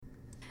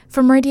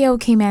From Radio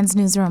Cayman's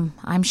newsroom,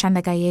 I'm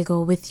Shanda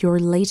Gallego with your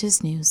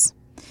latest news.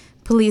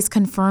 Police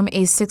confirm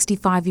a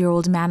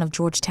 65-year-old man of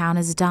Georgetown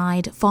has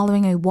died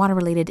following a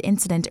water-related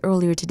incident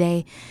earlier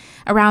today.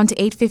 Around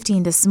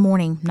 8:15 this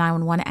morning,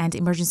 911 and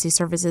emergency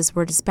services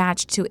were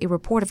dispatched to a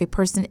report of a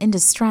person in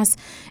distress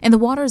in the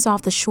waters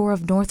off the shore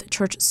of north of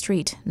Church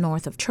Street,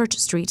 north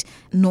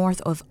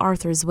of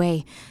Arthur's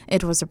Way.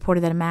 It was reported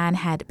that a man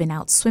had been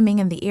out swimming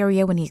in the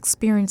area when he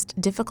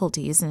experienced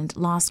difficulties and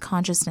lost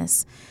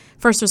consciousness.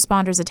 First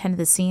responders attended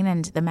the scene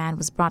and the man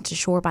was brought to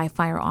shore by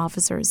fire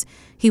officers.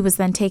 He was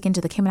then taken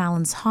to the Cayman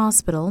Islands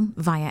Hospital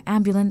via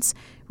ambulance,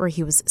 where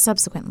he was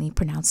subsequently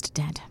pronounced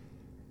dead.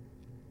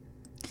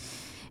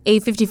 A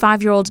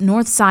 55-year-old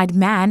Northside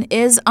man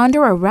is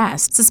under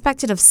arrest,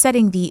 suspected of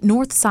setting the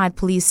Northside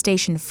police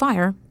station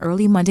fire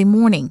early Monday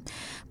morning.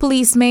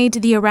 Police made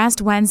the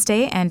arrest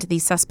Wednesday, and the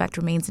suspect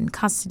remains in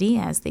custody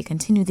as they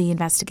continue the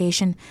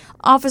investigation.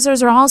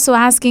 Officers are also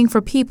asking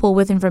for people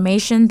with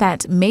information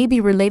that may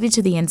be related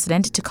to the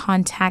incident to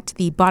contact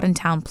the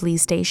Boddentown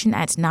police station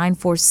at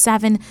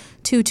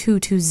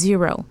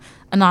 947-2220.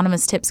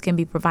 Anonymous tips can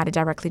be provided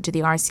directly to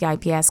the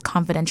RCIPS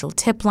confidential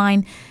tip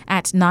line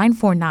at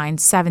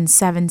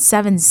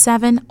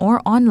 949-7777 or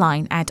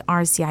online at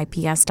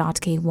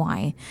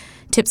rcips.ky.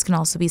 Tips can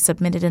also be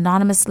submitted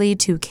anonymously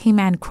to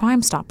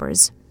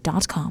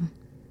caymancrimestoppers.com.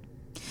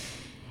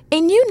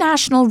 A new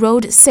national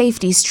road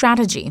safety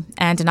strategy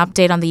and an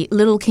update on the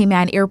Little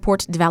Cayman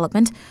Airport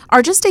development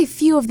are just a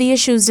few of the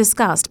issues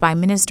discussed by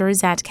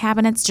ministers at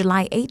Cabinet's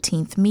July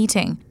 18th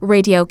meeting.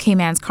 Radio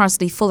Cayman's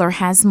Carsley Fuller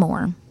has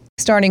more.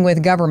 Starting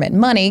with government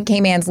money,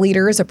 Cayman's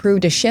leaders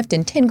approved a shift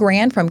in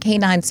 $10,000 from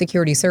K-9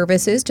 Security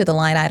Services to the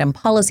line item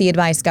Policy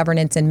Advice,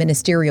 Governance, and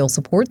Ministerial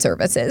Support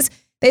Services.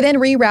 They then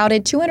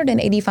rerouted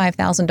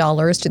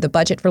 $285,000 to the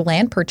budget for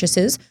land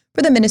purchases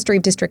for the Ministry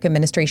of District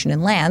Administration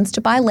and Lands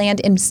to buy land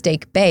in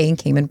Mistake Bay in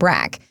Cayman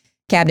Brac.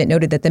 Cabinet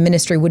noted that the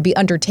ministry would be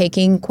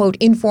undertaking, quote,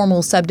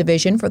 informal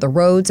subdivision for the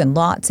roads and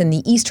lots in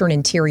the eastern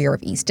interior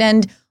of East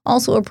End,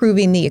 also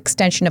approving the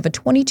extension of a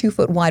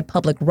 22-foot wide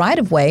public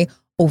right-of-way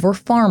over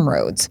farm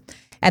roads.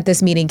 At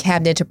this meeting,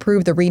 Cabinet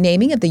approved the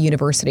renaming of the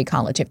University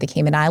College of the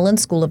Cayman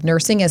Islands School of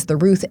Nursing as the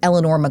Ruth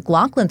Eleanor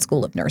McLaughlin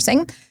School of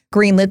Nursing,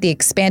 greenlit the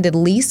expanded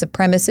lease of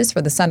premises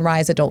for the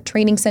Sunrise Adult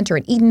Training Center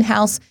at Eden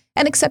House,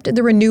 and accepted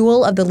the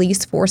renewal of the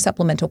lease for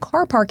supplemental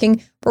car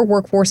parking for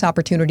workforce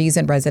opportunities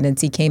in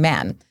Residency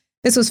Cayman.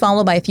 This was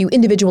followed by a few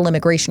individual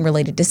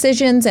immigration-related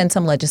decisions and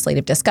some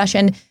legislative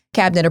discussion.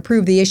 Cabinet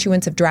approved the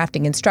issuance of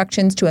drafting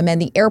instructions to amend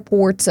the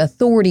airport's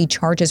authority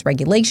charges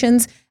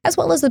regulations, as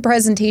well as the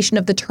presentation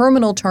of the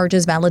terminal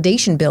charges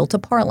validation bill to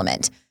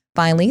Parliament.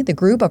 Finally, the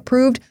group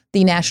approved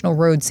the National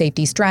Road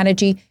Safety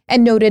Strategy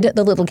and noted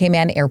the Little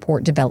Cayman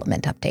Airport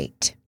Development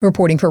Update.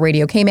 Reporting for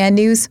Radio Cayman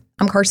News,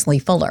 I'm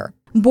Carsley Fuller.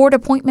 Board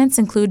appointments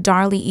include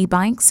Darley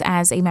Ebanks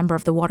as a member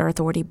of the Water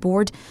Authority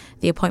Board,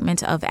 the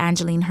appointment of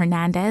Angeline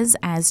Hernandez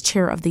as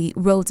chair of the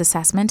Roads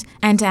Assessment,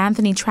 and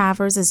Anthony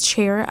Travers as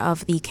chair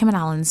of the Cayman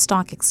Islands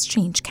Stock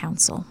Exchange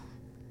Council.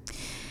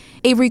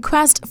 A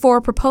request for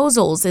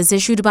proposals is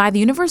issued by the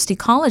University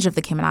College of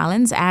the Cayman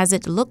Islands as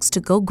it looks to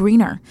go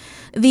greener.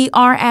 The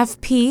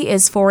RFP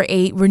is for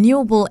a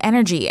renewable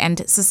energy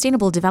and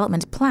sustainable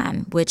development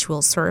plan, which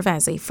will serve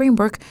as a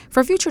framework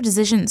for future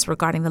decisions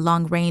regarding the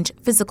long-range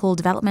physical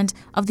development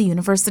of the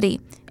university,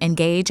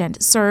 engage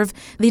and serve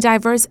the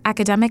diverse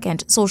academic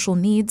and social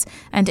needs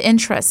and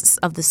interests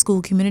of the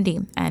school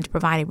community, and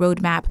provide a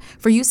roadmap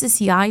for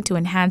UCCI to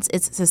enhance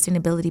its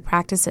sustainability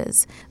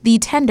practices. The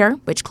tender,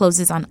 which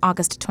closes on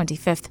August 25th,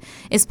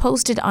 is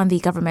posted on the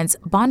government's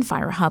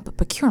Bonfire Hub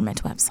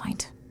procurement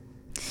website.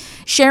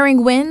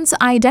 Sharing wins,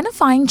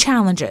 identifying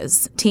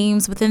challenges.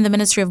 Teams within the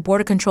Ministry of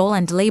Border Control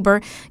and Labor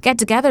get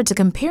together to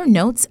compare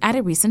notes at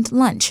a recent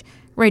lunch.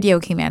 Radio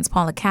Cayman's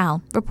Paula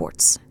Cal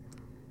reports.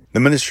 The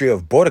Ministry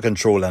of Border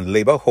Control and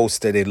Labor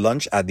hosted a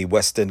lunch at the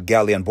Western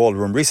Galleon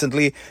Ballroom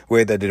recently,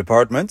 where the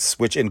departments,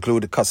 which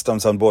include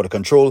Customs and Border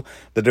Control,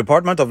 the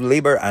Department of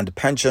Labor and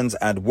Pensions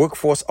and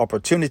Workforce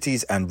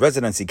Opportunities and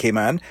Residency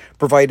Cayman,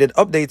 provided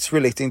updates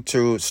relating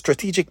to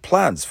strategic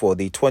plans for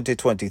the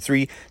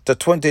 2023 to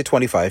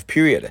 2025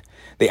 period.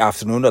 The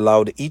afternoon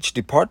allowed each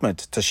department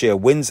to share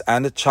wins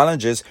and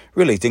challenges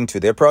relating to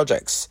their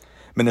projects.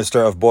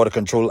 Minister of Border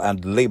Control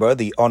and Labor,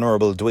 the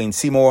Honorable Dwayne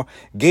Seymour,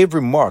 gave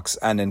remarks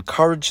and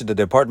encouraged the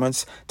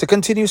departments to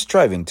continue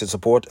striving to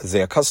support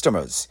their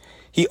customers.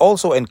 He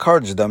also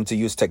encouraged them to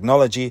use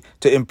technology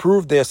to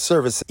improve their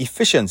service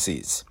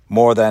efficiencies.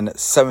 More than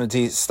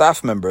 70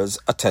 staff members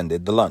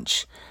attended the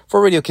lunch. For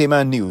Radio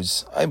Cayman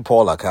News, I'm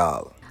Paula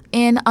Cal.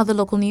 In other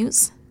local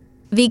news,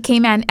 the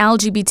Cayman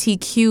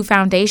LGBTQ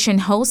Foundation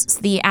hosts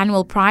the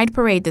annual Pride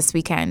Parade this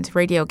weekend.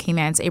 Radio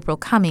Cayman's April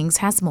Cummings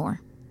has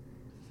more.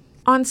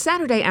 On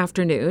Saturday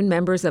afternoon,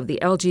 members of the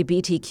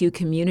LGBTQ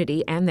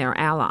community and their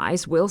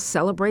allies will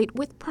celebrate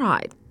with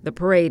pride. The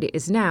parade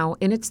is now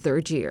in its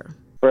third year.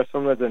 First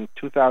one was in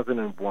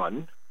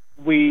 2001.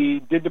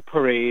 We did the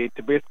parade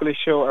to basically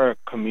show our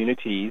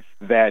communities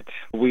that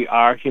we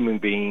are human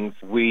beings.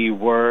 We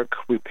work,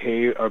 we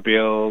pay our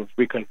bills,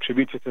 we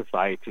contribute to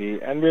society,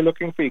 and we're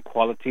looking for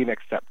equality and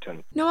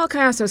acceptance. Noel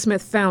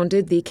Cayasso-Smith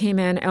founded the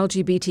Cayman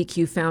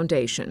LGBTQ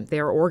Foundation. They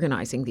are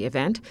organizing the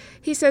event.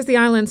 He says the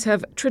islands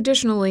have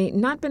traditionally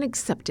not been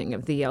accepting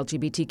of the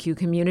LGBTQ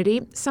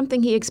community,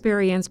 something he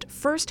experienced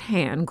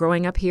firsthand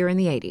growing up here in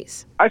the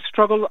 80s. I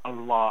struggled a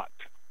lot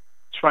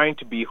trying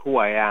to be who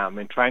I am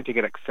and trying to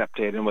get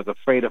accepted, and was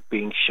afraid of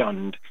being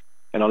shunned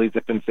and all these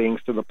different things,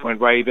 to the point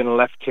where I even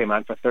left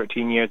Cayman for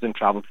 13 years and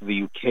traveled to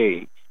the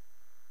UK.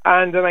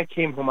 And then I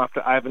came home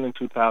after Ivan in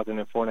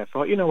 2004, and I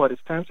thought, you know what,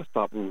 it's time to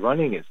stop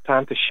running. It's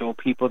time to show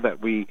people that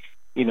we're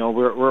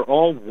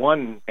all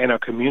one in our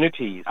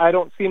communities. I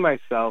don't see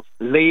myself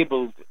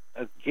labeled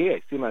as gay.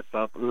 I see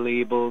myself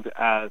labeled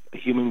as a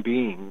human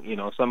being,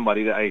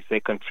 somebody that I say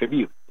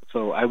contributes.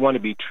 So I want to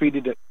be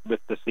treated with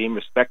the same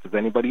respect as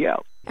anybody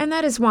else. And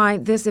that is why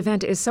this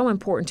event is so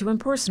important to him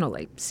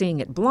personally. Seeing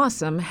it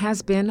blossom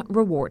has been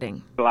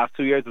rewarding. The last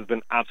 2 years has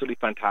been absolutely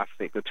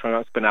fantastic. The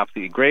turnout's been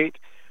absolutely great.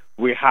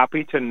 We're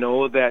happy to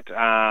know that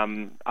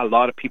a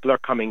lot of people are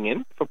coming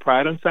in for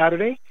Pride on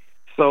Saturday.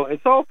 So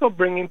it's also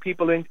bringing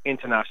people in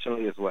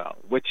internationally as well,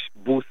 which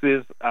boosts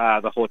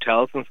the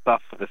hotels and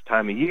stuff for this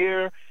time of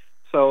year.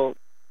 So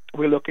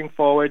we're looking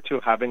forward to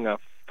having a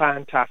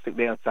fantastic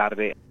day on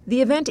Saturday.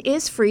 The event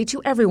is free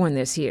to everyone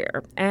this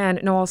year, and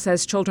Noel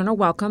says children are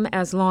welcome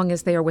as long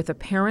as they are with a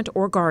parent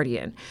or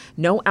guardian.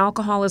 No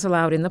alcohol is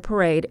allowed in the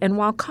parade, and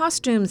while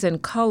costumes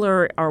and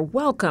color are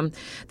welcome,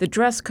 the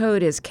dress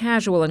code is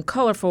casual and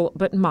colorful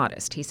but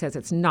modest. He says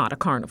it's not a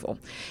carnival.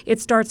 It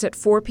starts at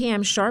 4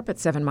 p.m. sharp at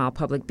 7 Mile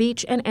Public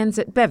Beach and ends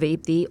at Bevy,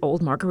 the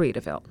old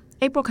Margaritaville.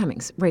 April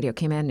Cummings, Radio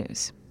Cayman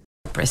News.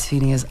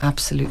 Breastfeeding is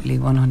absolutely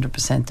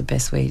 100% the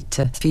best way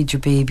to feed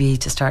your baby,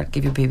 to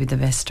give your baby the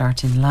best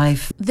start in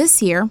life.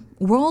 This year,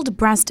 World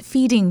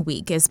Breastfeeding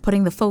Week is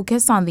putting the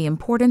focus on the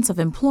importance of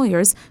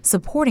employers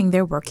supporting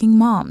their working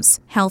moms.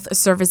 Health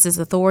Services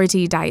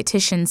Authority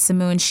dietitian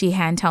Simoon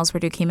Sheehan tells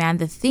Radio Cayman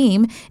the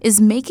theme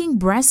is making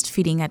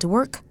breastfeeding at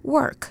work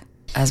work.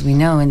 As we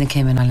know, in the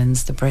Cayman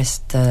Islands,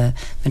 the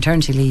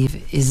maternity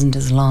leave isn't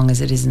as long as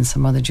it is in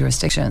some other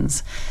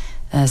jurisdictions,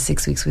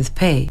 6 weeks with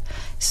pay.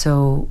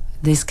 So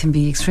this can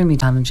be extremely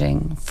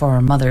challenging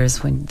for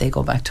mothers when they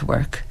go back to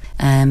work.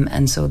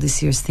 And so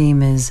this year's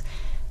theme is,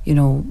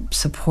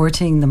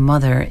 supporting the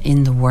mother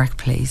in the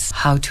workplace,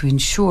 how to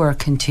ensure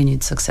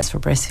continued success for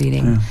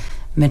breastfeeding.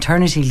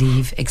 Maternity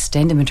leave,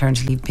 extended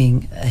maternity leave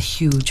being a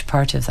huge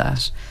part of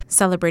that.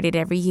 Celebrated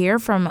every year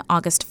from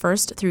August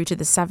 1st through to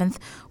the 7th,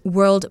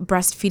 World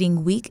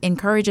Breastfeeding Week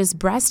encourages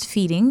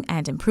breastfeeding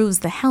and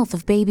improves the health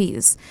of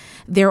babies.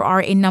 There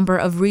are a number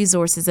of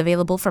resources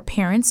available for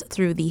parents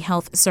through the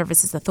Health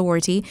Services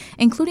Authority,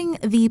 including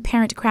the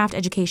Parent Craft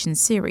Education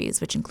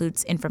Series, which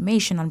includes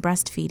information on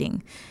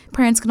breastfeeding.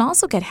 Parents can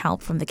also get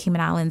help from the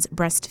Cayman Islands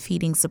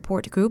Breastfeeding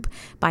Support Group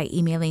by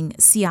emailing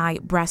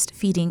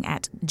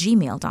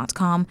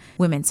cibreastfeeding@gmail.com.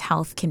 Women's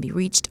Health can be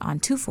reached on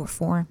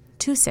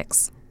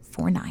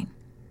 244-2649.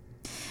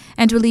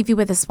 And we'll leave you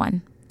with this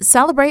one.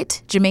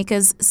 Celebrate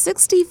Jamaica's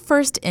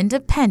 61st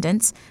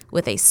independence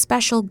with a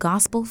special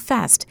gospel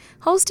fest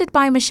hosted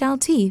by Michelle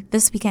T.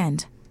 this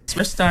weekend.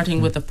 We're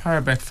starting with a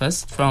prayer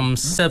breakfast from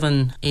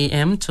 7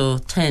 a.m. to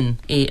 10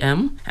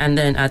 a.m. and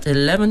then at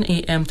 11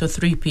 a.m. to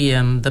 3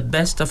 p.m. the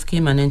best of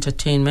Cayman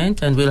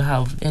entertainment, and we'll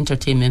have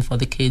entertainment for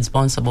the kids,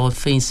 bounce about,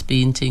 face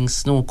painting,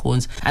 snow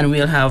cones, and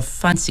we'll have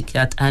Fancy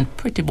Cat and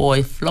Pretty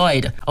Boy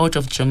Floyd out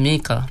of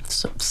Jamaica.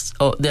 So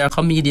they are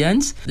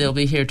comedians. They'll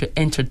be here to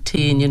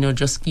entertain,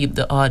 just keep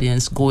the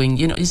audience going.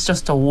 It's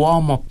just a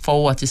warm-up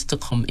for what is to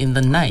come in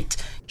the night.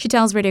 She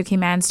tells Radio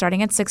Cayman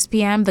starting at 6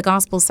 p.m., the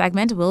gospel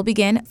segment will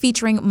begin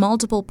featuring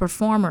multiple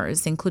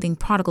performers, including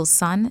Prodigal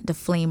Son, The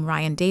Flame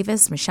Ryan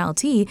Davis, Michelle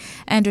T.,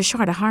 and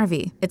Rasharda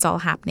Harvey. It's all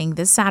happening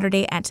this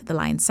Saturday at the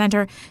Lions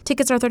Center.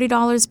 Tickets are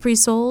 $30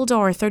 pre-sold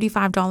or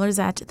 $35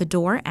 at the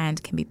door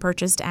and can be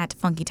purchased at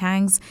Funky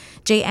Tangs,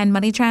 JN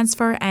Money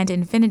Transfer, and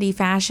Infinity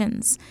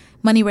Fashions.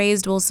 Money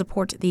raised will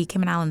support the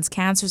Cayman Islands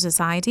Cancer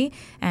Society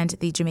and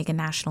the Jamaican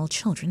National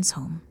Children's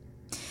Home.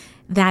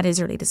 That is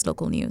your latest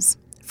local news.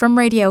 From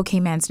Radio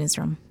Cayman's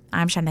newsroom,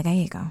 I'm Shanda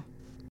Gallego.